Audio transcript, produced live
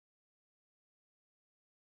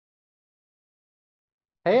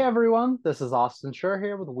Hey everyone, this is Austin Schur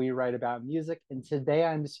here with We Write About Music, and today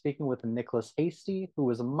I'm speaking with Nicholas Hasty, who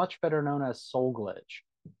is much better known as Soul Glitch.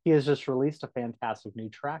 He has just released a fantastic new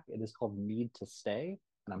track. It is called Need to Stay,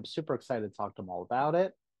 and I'm super excited to talk to him all about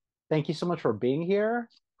it. Thank you so much for being here.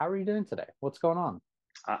 How are you doing today? What's going on?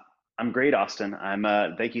 Uh, I'm great, Austin.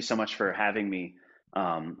 Thank you so much for having me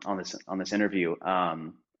on this interview.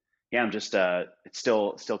 Yeah, I'm just it's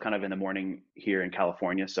still kind of in the morning here in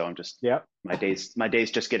California, so I'm just Yep, my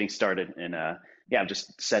day's just getting started, and yeah, I'm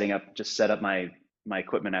just set up my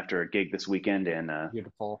equipment after a gig this weekend, and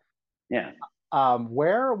beautiful. yeah,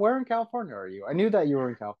 Where in California are you? I knew that you were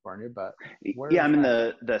in California, but where yeah, I'm in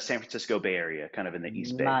exactly? the San Francisco Bay Area, kind of in the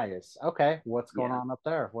East Bay. Nice. Okay, what's going Yeah, on up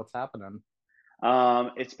there? What's happening?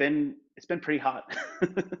 it's been pretty hot.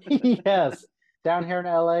 Yes, down here in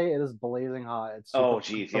LA, it is blazing hot. It's super Oh,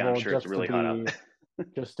 geez, yeah, I'm uncomfortable sure it's really hot out.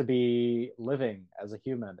 just to be living as a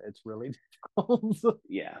human. It's really difficult.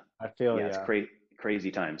 Yeah. I feel Yeah, it's yeah. crazy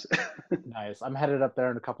times. Nice. I'm headed up there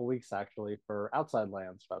in a couple weeks actually for Outside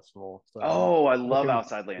Lands Festival. So Oh, I love looking,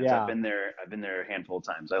 Outside Lands. I've yeah, been there. I've been there a handful of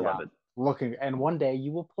times. I yeah, love it. looking, and one day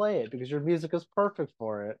you will play it because your music is perfect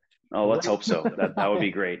for it. Oh, let's hope so. That would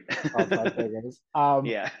be great. Cross my fingers.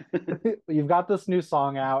 Yeah. You've got this new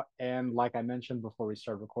song out, and like I mentioned before we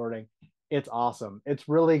start recording, it's awesome. It's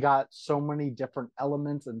really got so many different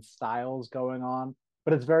elements and styles going on,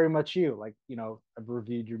 but it's very much you. Like, I've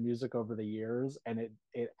reviewed your music over the years, and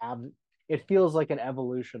it feels like an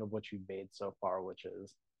evolution of what you've made so far, which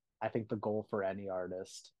is, I think, the goal for any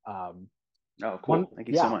artist. Oh, One, cool. Thank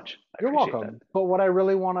you so yeah, much. I you're appreciate that. welcome. But what I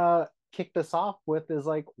really want to kick this off with is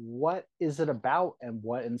like, what is it about and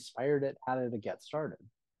what inspired it? How did it get started?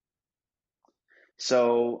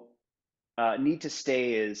 So, Need to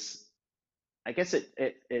Stay is, I guess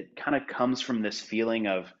it kind of comes from this feeling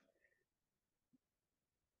of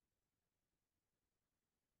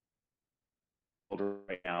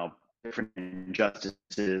right now, different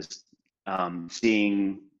injustices,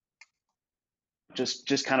 seeing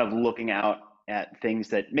just kind of looking out at things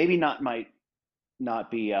that maybe not might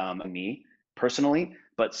not be me personally,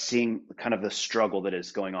 but seeing kind of the struggle that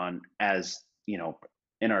is going on as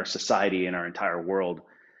in our society, in our entire world,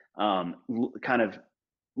 kind of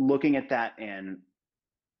looking at that and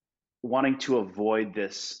wanting to avoid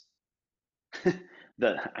this,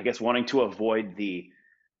 the I guess wanting to avoid the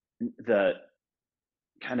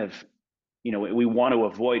kind of we want to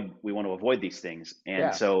avoid these things, and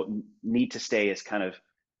Yeah. so Need to Stay is kind of,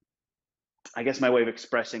 I guess, my way of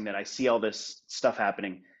expressing that I see all this stuff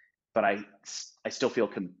happening, but I still feel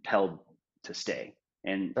compelled to stay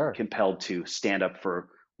and Sure. compelled to stand up for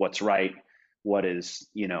what's right, what is,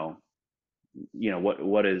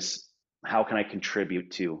 what is, how can I contribute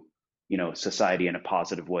to, society in a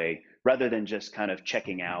positive way rather than just kind of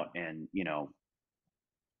checking out and,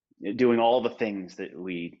 doing all the things that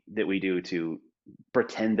we do to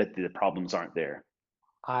pretend that the problems aren't there.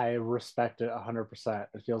 I respect it 100%.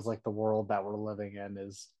 It feels like the world that we're living in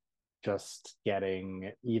is just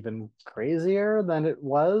getting even crazier than it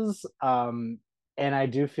was. And I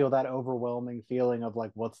do feel that overwhelming feeling of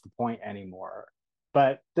like, what's the point anymore?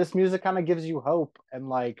 But this music kind of gives you hope and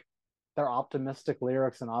like they're optimistic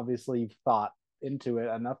lyrics, and obviously you've thought into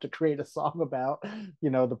it enough to create a song about,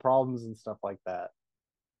 the problems and stuff like that,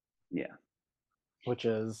 Yeah. which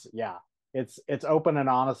is, yeah, it's open and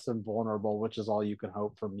honest and vulnerable, which is all you can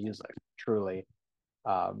hope for music, truly.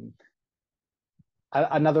 um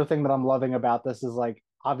Another thing that I'm loving about this is like,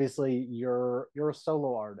 obviously you're a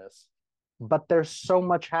solo artist, but there's so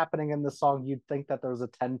much happening in the song you'd think that there's a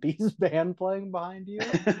 10-piece band playing behind you,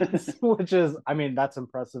 which is, I mean, that's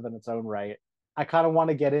impressive in its own right. I kind of want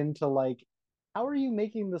to get into like, how are you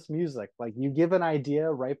making this music? Like, you give an idea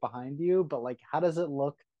right behind you, but like, how does it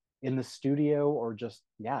look in the studio, or just,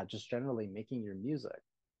 yeah, just generally making your music?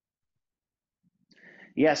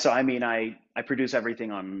 Yeah, so I mean, I produce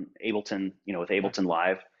everything on Ableton, with Yeah, Ableton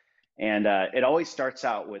Live, and it always starts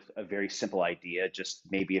out with a very simple idea, just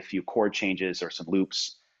maybe a few chord changes or some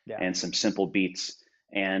loops yeah, and some simple beats.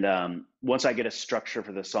 And once I get a structure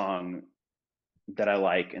for the song that I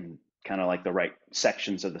like and kind of like the right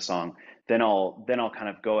sections of the song, then I'll kind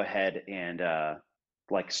of go ahead and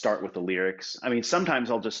like start with the lyrics. I mean,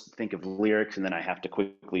 sometimes I'll just think of lyrics and then I have to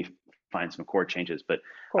quickly find some chord changes, but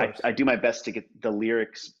of I course. do my best to get the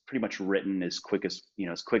lyrics pretty much written as quick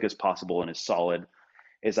as possible and as solid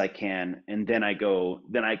as I can, and then I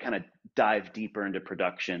kind of dive deeper into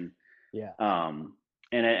production, Yeah. um,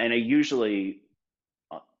 and I usually,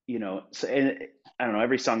 so, and I don't know,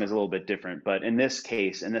 every song is a little bit different, but in this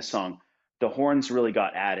case, in this song, the horns really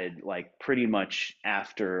got added like pretty much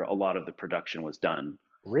after a lot of the production was done.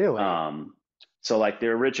 Really? Um, So like the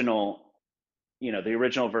original, the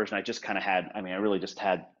original version, I just kind of had, I mean, I really just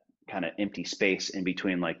had kind of empty space in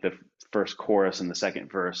between like the first chorus and the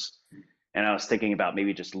second verse. And I was thinking about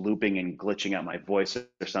maybe just looping and glitching out my voice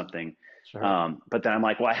or something. Sure. But then I'm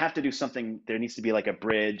like, well, I have to do something. There needs to be like a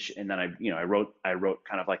bridge. And then I wrote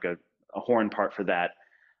kind of like a horn part for that.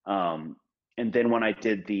 And then when I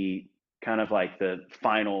did the kind of like the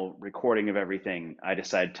final recording of everything, I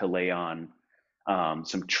decided to lay on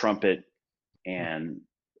some trumpet and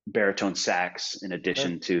baritone sax in Sure.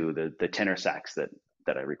 addition to the tenor sax that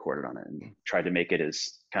I recorded on it, and tried to make it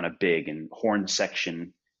as kind of big and horn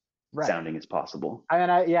section Right. sounding as possible.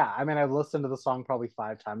 I mean, I've listened to the song probably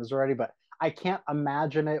 5 times already, but I can't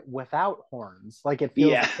imagine it without horns. Like it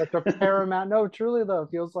feels Yeah. like such a paramount. No, truly though,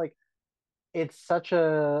 it feels like it's such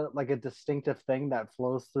a distinctive thing that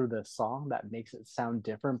flows through this song that makes it sound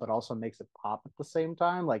different, but also makes it pop at the same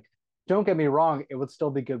time. Like, don't get me wrong, it would still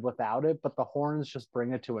be good without it, but the horns just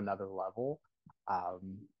bring it to another level.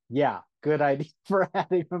 Yeah, good idea for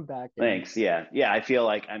adding them back in. Thanks. Yeah. Yeah. I feel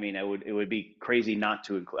like, I mean, it would be crazy not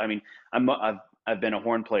to include, I mean, I've been a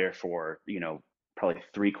horn player for, probably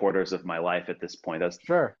three-quarters of my life at this point. That's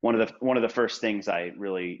Sure. one of the first things I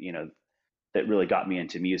really, that really got me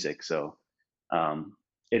into music. So,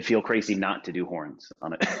 it'd feel crazy not to do horns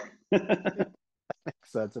on it.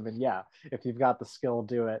 Makes sense. I mean, yeah, if you've got the skill,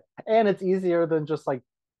 do it. And it's easier than just like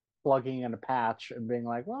plugging in a patch and being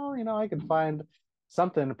like, well, I can find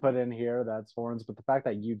something to put in here that's horns. But the fact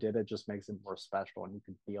that you did it just makes it more special, and you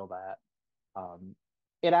can feel that. Um,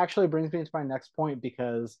 it actually brings me to my next point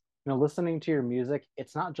because listening to your music,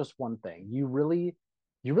 it's not just one thing. You really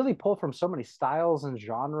pull from so many styles and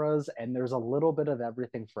genres, and there's a little bit of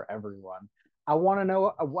everything for everyone. I want to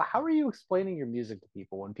know how are you explaining your music to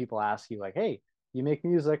people when people ask you like, "Hey, you make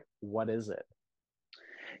music, what is it?"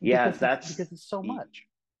 Yeah, Because it's so much.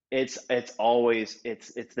 it's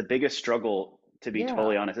the biggest struggle, to be Yeah,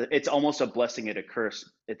 totally honest. It's almost a blessing and a curse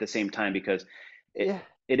at the same time, because it yeah,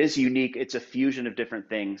 it is unique. It's a fusion of different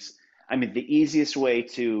things. I mean, the easiest way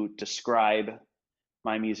to describe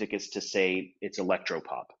my music is to say it's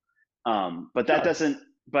electropop. But that sure. doesn't,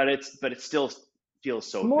 but it still feels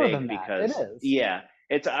It's so more than vague that. It because, is. yeah,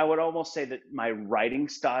 I would almost say that my writing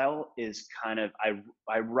style is kind of,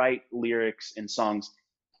 I write lyrics and songs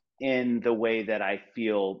in the way that I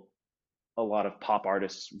feel a lot of pop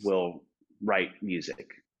artists will write music,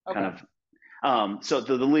 kind Okay. of. So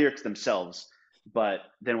the lyrics themselves, but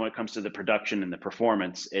then when it comes to the production and the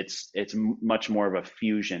performance, it's much more of a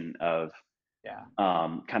fusion of Yeah.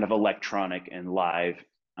 kind of electronic and live,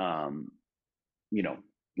 um, you know,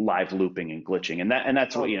 live looping and glitching, and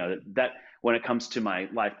that's what, Totally. that when it comes to my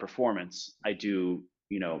live performance, I do,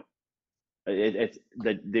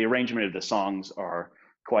 the arrangement of the songs are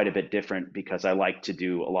quite a bit different because I like to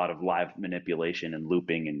do a lot of live manipulation and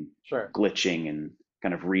looping and Sure. glitching and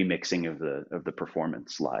kind of remixing of the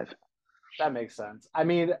performance live. That makes sense. I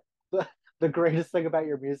mean, the greatest thing about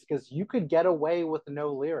your music is you could get away with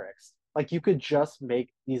no lyrics. Like you could just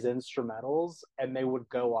make these instrumentals and they would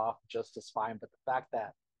go off just as fine. But the fact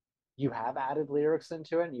that you have added lyrics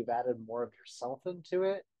into it and you've added more of yourself into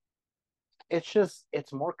it,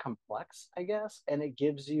 it's more complex, I guess, and it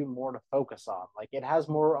gives you more to focus on. Like it has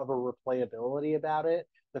more of a replayability about it.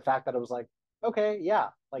 The fact that it was like, okay, yeah,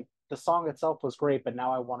 like the song itself was great, but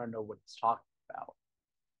now I want to know what it's talking about.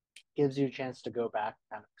 Gives you a chance to go back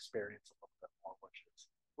and kind of experience a little bit more, which is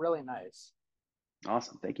really nice.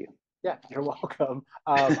 Awesome, thank you. Yeah, you're welcome.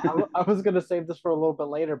 I was going to save this for a little bit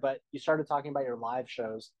later, but you started talking about your live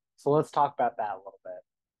shows. So let's talk about that a little bit.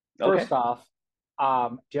 First Okay. off,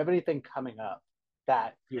 do you have anything coming up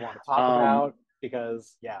that you want to talk um about?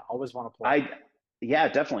 Because, yeah, always want to plug. I Yeah,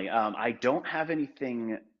 definitely. I don't have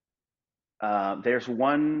anything. There's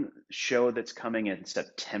one show that's coming in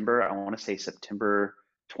September. I want to say September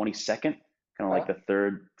 22nd, kind of like Okay. the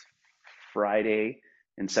third Friday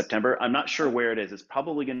in September. I'm not sure where it is. It's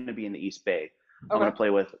probably going to be in the East Bay. I'm going Okay. to play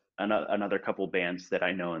with another couple bands that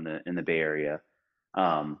I know in the Bay Area.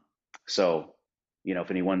 Um, so,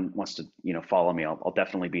 if anyone wants to, follow me, I'll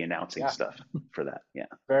definitely be announcing Yeah. stuff for that. Yeah,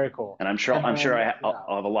 Very cool. and And I'm sure then, I'll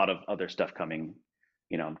yeah, have a lot of other stuff coming.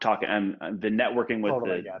 I've been networking with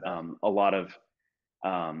totally get it. a lot of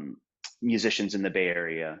um, musicians in the Bay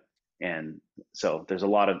Area, and so there's a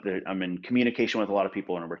lot of I'm in communication with a lot of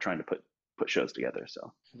people, and we're trying to put shows together.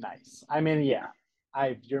 So Nice. I mean, yeah,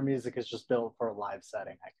 yeah, your music is just built for a live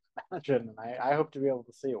setting, I can imagine. And I hope to be able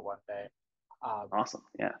to see it one day. Um, awesome.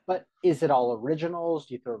 Yeah, but is it all originals?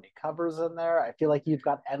 Do you throw any covers in there? I feel like you've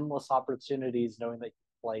got endless opportunities knowing that you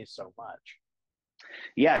play so much.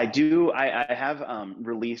 yeah, I do. I have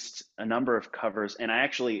released a number of covers, and I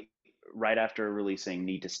actually right after releasing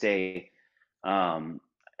Need to Stay, um,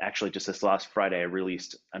 actually just this last Friday, I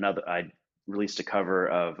released a cover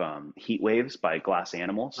of Heat Waves by Glass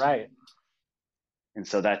Animals. Right. And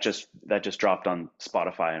so that just dropped on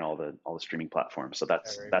Spotify and all the streaming platforms. So Very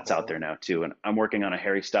that's out there cool. now too. And I'm working on a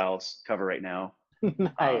Harry Styles cover right now. Um,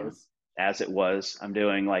 Nice. as it was, I'm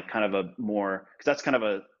doing like kind of a more because that's kind of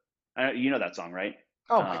a you know that song, right?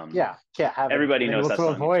 Oh my, Um, yeah. Can't haven't everybody been knows able that to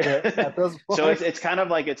song. avoid it at this So point. it's kind of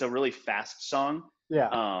like it's a really fast song.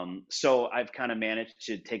 Yeah. So I've kind of managed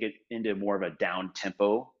to take it into more of a down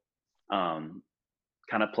tempo um,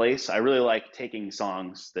 kind of place. I really like taking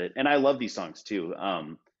songs that, and I love these songs too.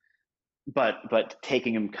 But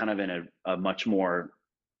taking them kind of in a much more,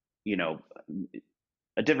 you know,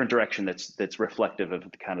 a different direction that's reflective of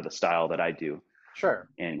the kind of the style that I do, Sure.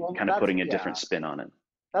 and Well, kind of that's putting a yeah. different spin on it.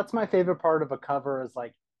 That's my favorite part of a cover is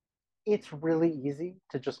like it's really easy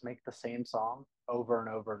to just make the same song over and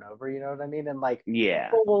over and over, you know what I mean? And like Yeah,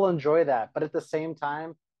 people will enjoy that, but at the same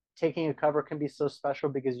time, taking a cover can be so special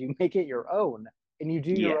because you make it your own and you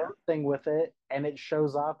do your yeah, own thing with it and it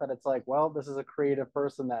shows off that it's like, well, this is a creative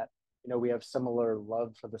person that, we have similar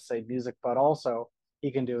love for the same music, but also he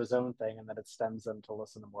can do his own thing and then it stems them to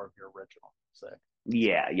listen to more of your original music. So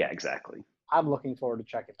yeah, exactly. I'm looking forward to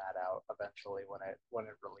checking that out eventually when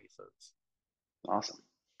it releases. Awesome.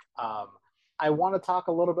 Um, I want to talk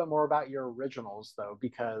a little bit more about your originals though,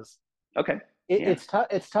 because Okay. it, Yeah. it's tough.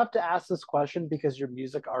 It's tough to ask this question because your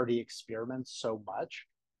music already experiments so much.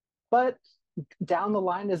 But down the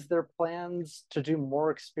line, is there plans to do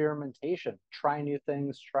more experimentation, try new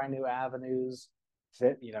things, try new avenues,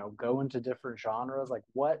 go into different genres? Like,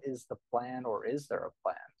 what is the plan, or is there a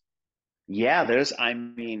plan? Yeah, I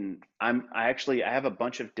mean, I have a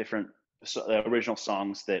bunch of different original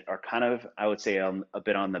songs that are kind of, I would say, a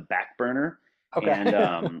bit on the back burner. And,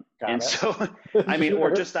 Okay, got so, it. I mean, or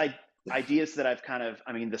Sure. just ideas that I've kind of,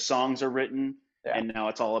 I mean, the songs are written Yeah, and now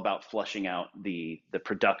it's all about flushing out the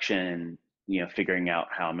production, figuring out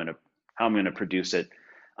how I'm going to produce it.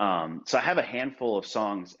 So I have a handful of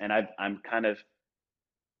songs and I'm kind of,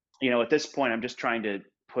 at this point, I'm just trying to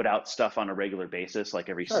put out stuff on a regular basis, like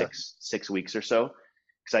every sure. six weeks or so,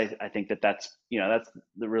 because I think that's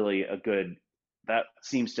really a good that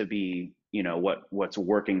seems to be what's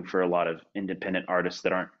working for a lot of independent artists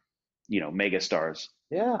that aren't mega stars.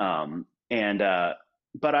 Yeah. And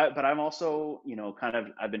but I'm also kind of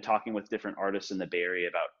I've been talking with different artists in the Bay Area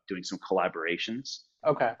about doing some collaborations.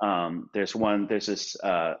 Okay. There's this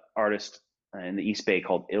artist in the East Bay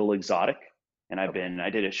called Ill Exotic, and Okay. I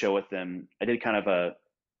did a show with them. I did kind of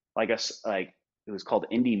I guess like it was called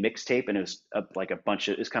Indie Mixtape, and it was like a bunch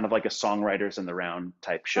of, it's kind of like a songwriters in the round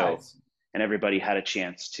type show, Nice. and everybody had a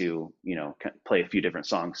chance to play a few different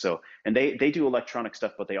songs. So and they do electronic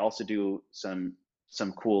stuff, but they also do some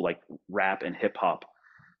cool like rap and hip hop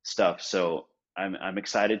stuff. So I'm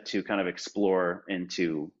excited to kind of explore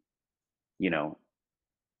into you know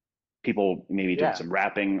people maybe doing Yeah. some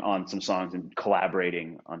rapping on some songs and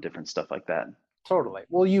collaborating on different stuff like that. Totally.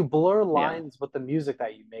 Well, you blur Yeah. lines with the music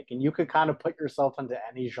that you make, and you could kind of put yourself into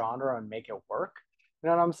any genre and make it work. You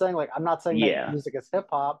know what I'm saying? Like, I'm not saying that your Yeah. music is hip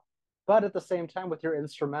hop, but at the same time, with your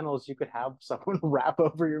instrumentals, you could have someone rap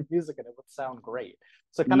over your music and it would sound great.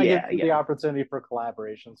 So it kind of gives Yeah. you the Yeah. opportunity for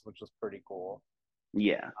collaborations, which is pretty cool.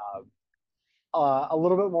 Yeah. Um, a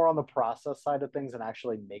little bit more on the process side of things and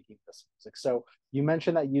actually making this music. So you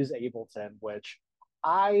mentioned that you use Ableton, which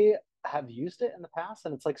I have used it in the past,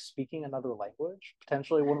 and it's like speaking another language.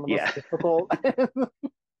 Potentially one of the Yeah. most difficult,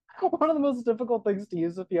 one of the most difficult things to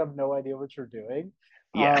use if you have no idea what you're doing.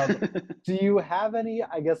 Yeah. Do you have any,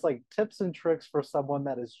 I guess, like tips and tricks for someone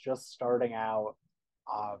that is just starting out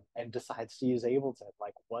and decides to use Ableton?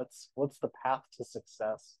 Like, what's the path to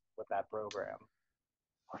success with that program?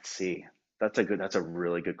 Let's see. That's a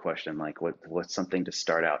really good question. Like what's something to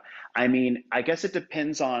start out? I mean, I guess it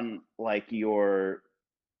depends on like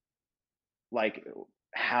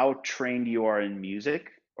how trained you are in music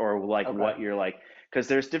or like Okay. what you're like because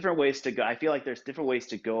there's different ways to go. I feel like there's different ways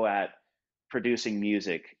to go at producing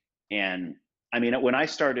music. And I mean, when I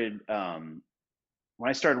started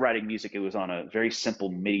writing music, it was on a very simple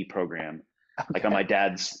MIDI program, like Okay. on my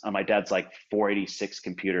dad's like 486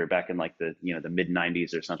 computer back in like the the mid 90s or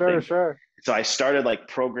Sure, something. sure. So I started like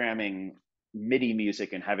programming MIDI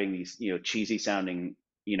music and having these cheesy sounding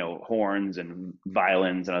horns and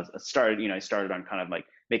violins, and I started on kind of like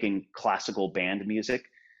making classical band music.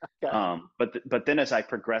 Okay. But then as I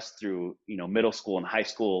progressed through middle school and high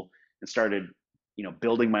school and started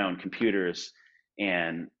building my own computers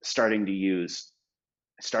and started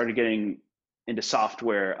getting into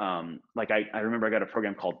software. Like I remember I got a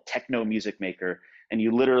program called Techno Music Maker, and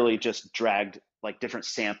you literally just dragged like different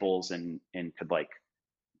samples and could like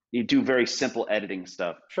you do very simple editing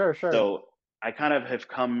stuff. Sure, sure. So I kind of have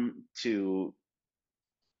come to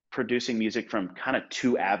producing music from kind of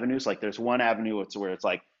two avenues. Like there's one avenue where it's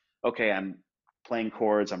like, okay, I'm playing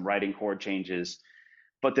chords, I'm writing chord changes,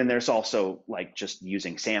 but then there's also like just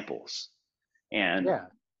using samples. And Yeah,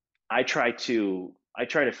 of I try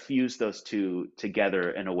to fuse those two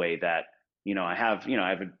together in a way that, I have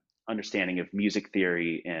an understanding of music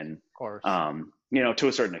theory and, course. to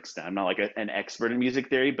a certain extent. I'm not like an expert in music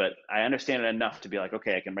theory, but I understand it enough to be like,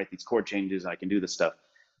 okay, I can write these chord changes, I can do this stuff.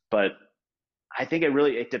 But I think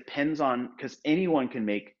it depends on, because anyone can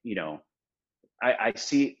make, I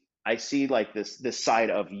see like this side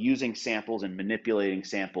of using samples and manipulating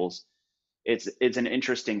samples. It's an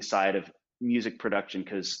interesting side of music production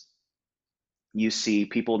because you see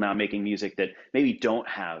people now making music that maybe don't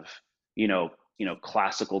have,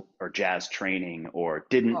 classical or jazz training or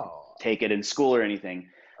didn't Oh, take it in school or anything,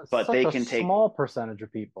 but such they a can take. small percentage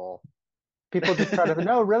of people. People just try to,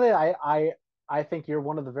 no, really, I think you're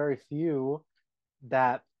one of the very few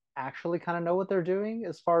that actually kind of know what they're doing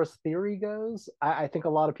as far as theory goes. I think a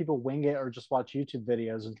lot of people wing it or just watch YouTube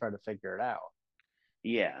videos and try to figure it out.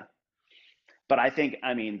 Yeah, but I think,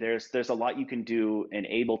 I mean, there's a lot you can do in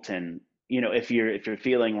Ableton. If you're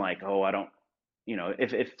feeling like, oh, I don't,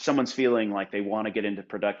 if someone's feeling like they want to get into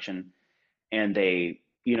production and they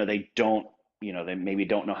don't, they maybe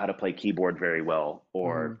don't know how to play keyboard very well,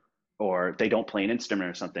 Hmm. or they don't play an instrument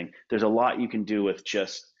or something. There's a lot you can do with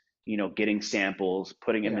just, getting samples,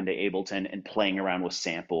 putting them Yeah, into Ableton and playing around with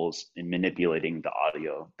samples and manipulating the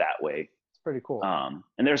audio that way. it's pretty cool.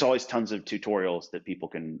 And there's always tons of tutorials that people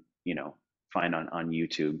can, find on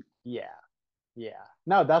YouTube. Yeah, yeah.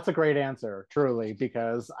 No, that's a great answer, truly,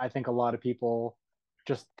 because I think a lot of people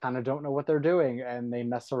just kind of don't know what they're doing and they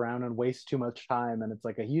mess around and waste too much time. And it's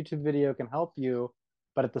like a YouTube video can help you,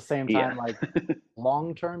 but at the same time, Yeah. like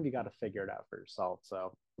long term, you got to figure it out for yourself.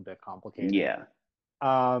 So it's a bit complicated. Yeah.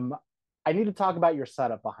 Um, I need to talk about your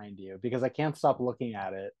setup behind you because I can't stop looking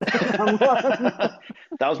at it.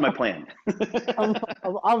 That was my plan. I'm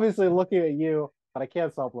obviously looking at you, but I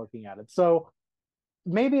can't stop looking at it. So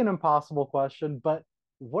maybe an impossible question, but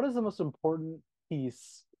what is the most important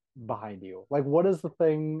piece behind you? Like, what is the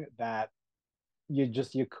thing that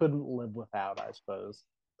you couldn't live without, I suppose?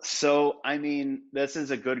 So, I mean, this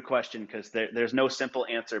is a good question because there's no simple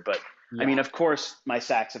answer. But I Yeah, mean, of course, my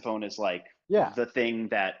saxophone is like yeah, the thing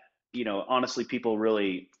that, honestly, people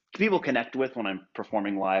connect with when I'm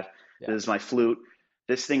performing live. yeah. This is my flute.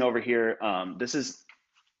 This thing over here, this is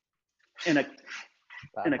in a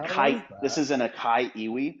The an hell is Akai. This that? is an Akai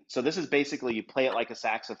Iwi. So this is basically you play it like a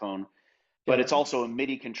saxophone, but Okay. it's also a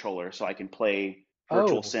MIDI controller, so I can play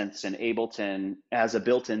virtual Oh, synths, and Ableton as a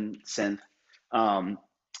built-in synth. Um,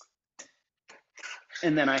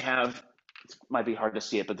 and then I have, it might be hard to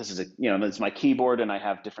see it, but this is my keyboard, and I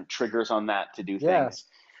have different triggers on that to do yeah. things.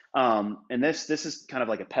 And this is kind of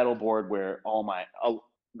like a pedal board where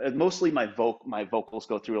mostly my vocals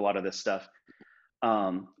go through a lot of this stuff.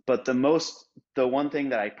 But the one thing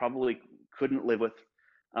that I probably couldn't live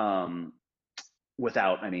um,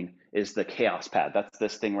 without, I mean, is the Chaos Pad. That's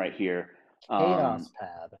this thing right here. Chaos Um,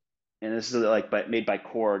 pad. and this is like made by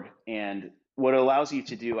Korg. And what it allows you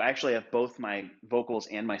to do, I actually have both my vocals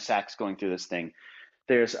and my sax going through this thing.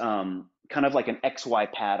 There's kind of like an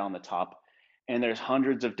XY pad on the top, and there's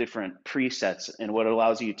hundreds of different presets. And what it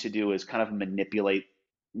allows you to do is kind of manipulate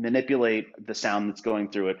the sound that's going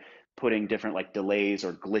through it, putting different like delays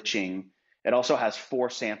or glitching. It also has 4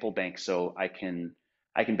 sample banks, so I can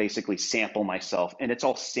basically sample myself, and it's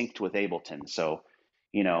all synced with Ableton. So,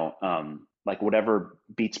 like whatever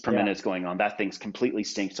beats per Yeah, minute is going on, that thing's completely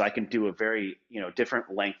synced. So I can do a very, different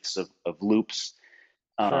lengths of loops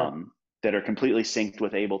sure. um, that are completely synced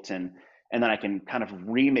with Ableton. And then I can kind of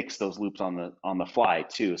remix those loops on the fly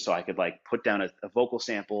too. So I could like put down a vocal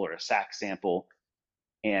sample or a sax sample,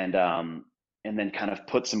 and then kind of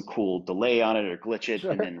put some cool delay on it or glitch it,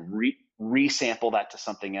 and Sure. then resample that to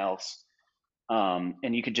something else.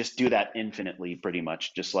 And you could just do that infinitely, pretty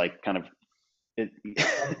much. Just like kind of it,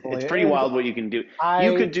 it's pretty It's, wild what you can do.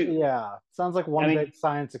 You could do. yeah, sounds like I one mean, big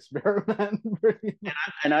science experiment. Pretty much.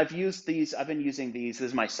 and I've used these. I've been using these. This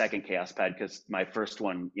is my second Chaos Pad because my first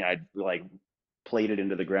one, I like played it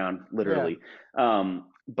into the ground Yeah. literally.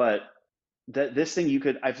 But this thing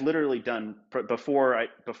I've literally done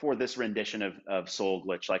before this rendition of Soul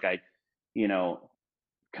Glitch. Like you know,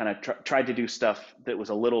 kind of tried to do stuff that was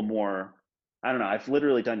a little more. I don't know. I've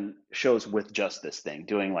literally done shows with just this thing,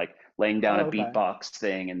 doing like laying down Oh, a okay. beatbox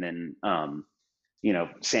thing, and then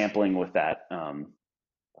sampling with that.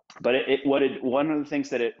 But one of the things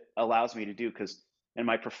that it allows me to do, because in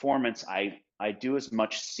my performance, I do as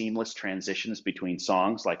much seamless transitions between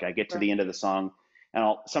songs. Like I get to Sure. the end of the song, and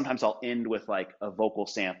I'll end with like a vocal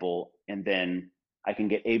sample, and then I can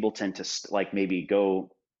get Ableton to like maybe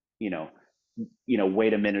go, you know,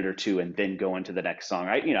 wait a minute or two, and then go into the next song.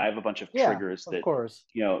 I have a bunch of Yeah, triggers of that, course.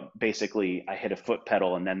 basically I hit a foot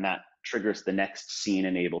pedal, and then that triggers the next scene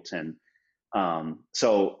in Ableton.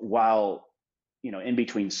 So while in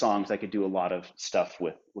between songs, I could do a lot of stuff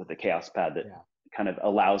with the Chaos Pad that Yeah, kind of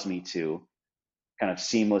allows me to kind of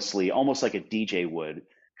seamlessly, almost like a DJ would,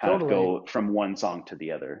 kind of totally. go from one song to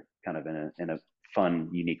the other, kind of in a fun,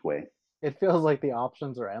 unique way. It feels like the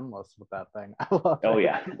options are endless with that thing. I love Oh it.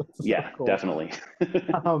 yeah, It's so yeah, cool. definitely.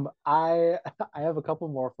 I have a couple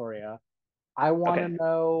more for you. I want to Okay.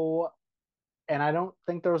 know, and I don't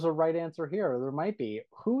think there's a right answer here. There might be.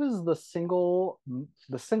 Who is the single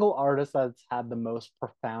artist that's had the most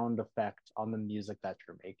profound effect on the music that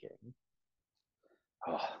you're making?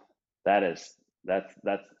 Oh, that is that's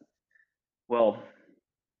well,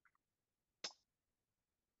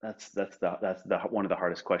 that's the one of the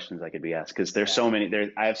hardest questions I could be asked, because there's Yeah. so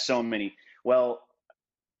many. I have so many. Well,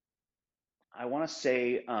 I want to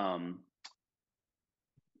say,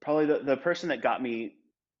 probably the person that got me,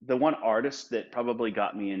 the one artist that probably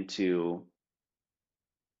got me into,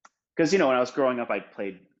 because when I was growing up, I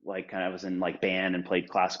played, like, kind of, I was in like band and played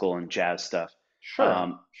classical and jazz stuff. Sure,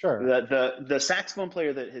 um sure. the saxophone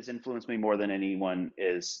player that has influenced me more than anyone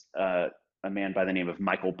is a man by the name of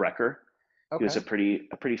Michael Brecker. He was Okay.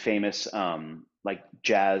 a pretty famous, like,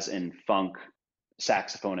 jazz and funk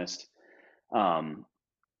saxophonist. um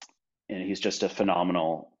and he's just a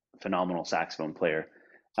phenomenal saxophone player.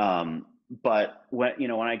 But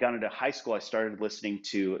when I got into high school, I started listening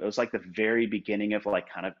to, it was like the very beginning of, like,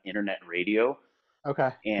 kind of internet radio. Okay.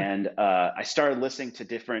 And I started listening to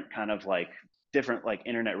different like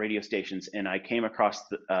internet radio stations, and I came across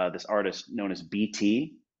this artist known as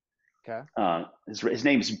BT. Okay. His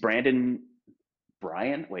name is Brian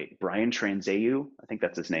Transeau, I think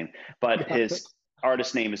that's his name, but Got it. his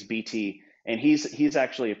artist name is BT, and he's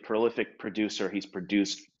actually a prolific producer. He's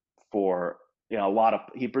produced for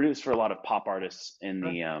he produced for a lot of pop artists in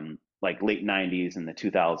Sure. the like late '90s and the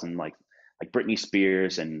 2000s, like Britney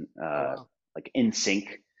Spears and Oh wow. like NSYNC.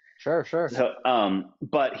 Sure, sure. So,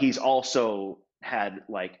 but he's also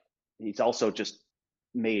just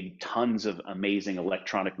made tons of amazing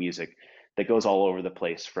electronic music that goes all over the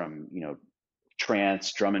place, from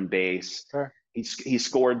trance, drum and bass. Sure. He's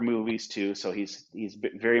scored movies too, so he's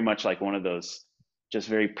very much like one of those just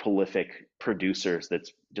very prolific producers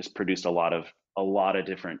that's just produced a lot of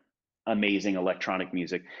different amazing electronic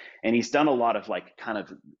music, and he's done a lot of, like, kind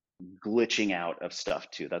of glitching out of stuff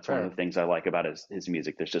too. That's one of Sure. the things I like about his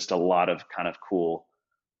music. There's just a lot of kind of cool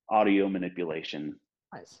audio manipulation.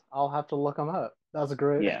 Nice. I'll have to look them up. That's a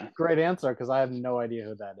great Yeah, great answer because I have no idea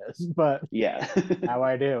who that is, but yeah. now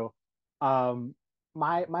I do. Um,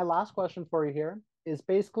 my last question for you here is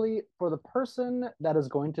basically for the person that is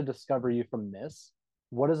going to discover you from this,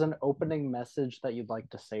 what is an opening message that you'd like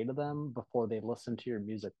to say to them before they listen to your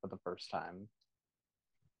music for the first time?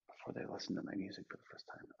 Before they listen to my music for the first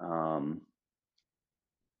time,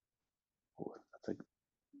 that's like,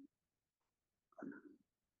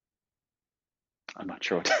 I'm not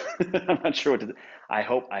sure what I'm not sure what to. I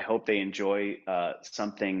hope they enjoy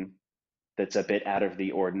something that's a bit out of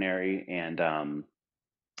the ordinary, and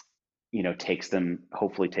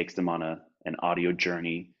hopefully takes them on an audio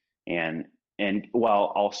journey, and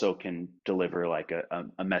while also can deliver like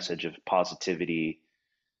a message of positivity,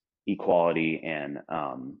 equality, and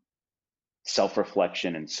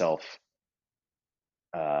self-reflection and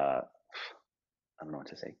uh I don't know what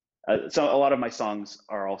to say. So a lot of my songs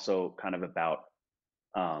are also kind of about,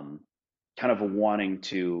 um kind of wanting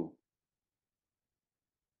to,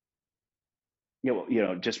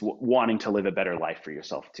 just wanting to live a better life for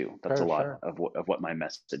yourself too. That's a Sure, lot sure. of what my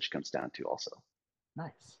message comes down to also.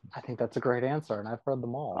 Nice. I think that's a great answer, and I've heard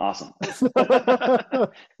them all. Awesome.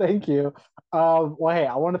 Thank you. Well, hey,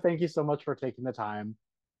 I want to thank you so much for taking the time.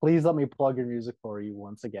 Please let me plug your music for you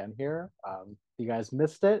once again here. If you guys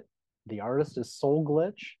missed it, the artist is Soul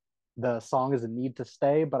Glitch. The song is a Need to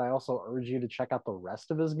Stay, but I also urge you to check out the rest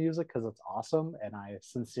of his music because it's awesome, and I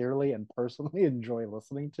sincerely and personally enjoy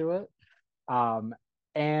listening to it. Um,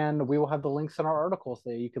 and we will have the links in our article so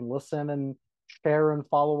you can listen and share and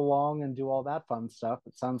follow along and do all that fun stuff.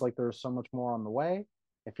 It sounds like there's so much more on the way.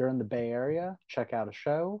 If you're in the Bay Area, check out a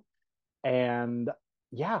show. And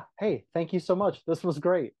yeah, hey, thank you so much. This was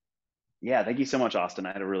great. Yeah, thank you so much, Austin.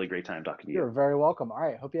 I had a really great time talking to you. You're very welcome. All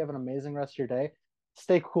right. Hope you have an amazing rest of your day.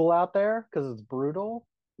 stay cool out there because it's brutal.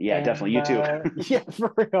 Yeah, definitely. And You too. yeah,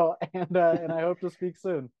 for real. And I hope to speak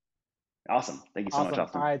soon. Awesome. Thank you so much, Awesome. All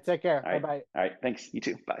Austin. right, take care. All Bye right. bye. All right. Thanks. You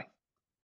too. Bye.